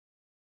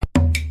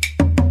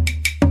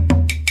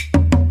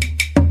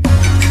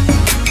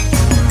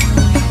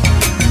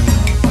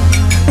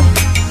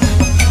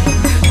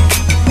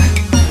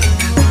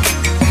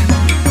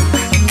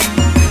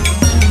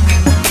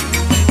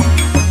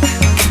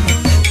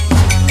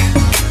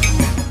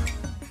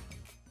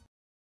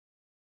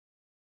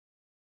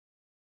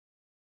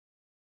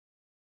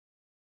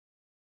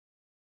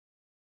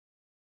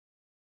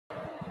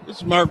This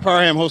is Mark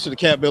Parham, host of the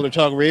Cat Builder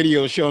Talk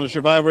Radio Show on the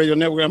Survival Radio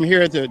Network. I'm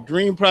here at the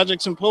Dream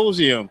Project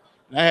Symposium,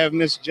 and I have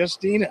Miss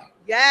Justina.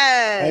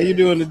 Yes. How you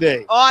doing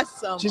today?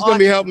 Awesome. She's going to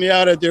be helping me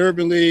out at the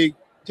Urban League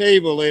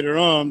table later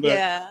on,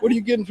 but what are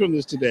you getting from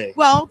this today?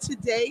 Well,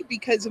 today,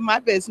 because of my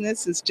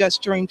business, is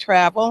Just Dream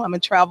Travel. I'm a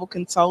travel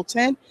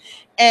consultant,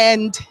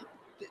 and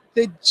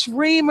the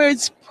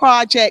Dreamers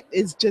Project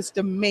is just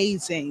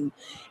amazing.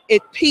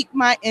 It piqued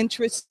my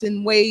interest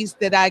in ways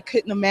that I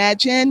couldn't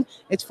imagine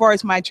as far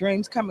as my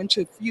dreams coming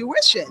to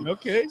fruition.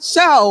 Okay.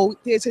 So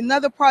there's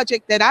another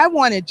project that I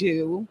want to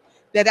do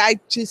that I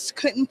just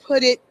couldn't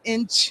put it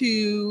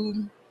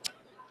into,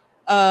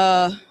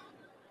 I'd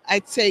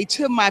say,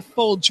 to my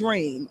full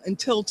dream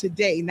until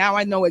today. Now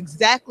I know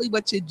exactly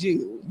what to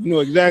do. You know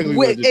exactly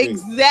what to do.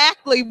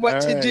 Exactly what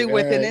to do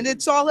with it. And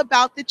it's all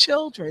about the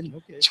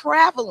children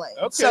traveling.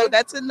 So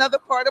that's another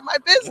part of my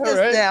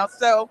business now.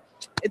 So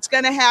it's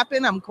going to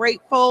happen. I'm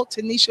grateful.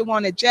 Tanisha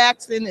Warner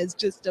Jackson is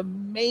just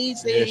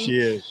amazing. Yeah, she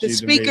is. The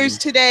speakers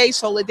today,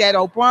 Soledad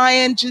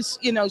O'Brien,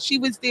 just, you know, she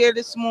was there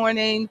this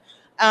morning.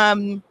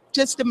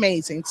 Just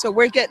amazing. So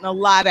we're getting a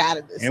lot out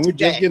of this. And we're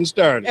just getting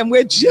started. And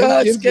we're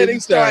just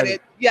getting started.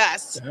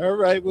 Yes. All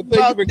right. Well,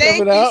 thank you for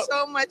coming out. Thank you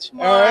so much,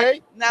 Mark. All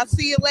right. And I'll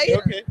see you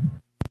later. Okay.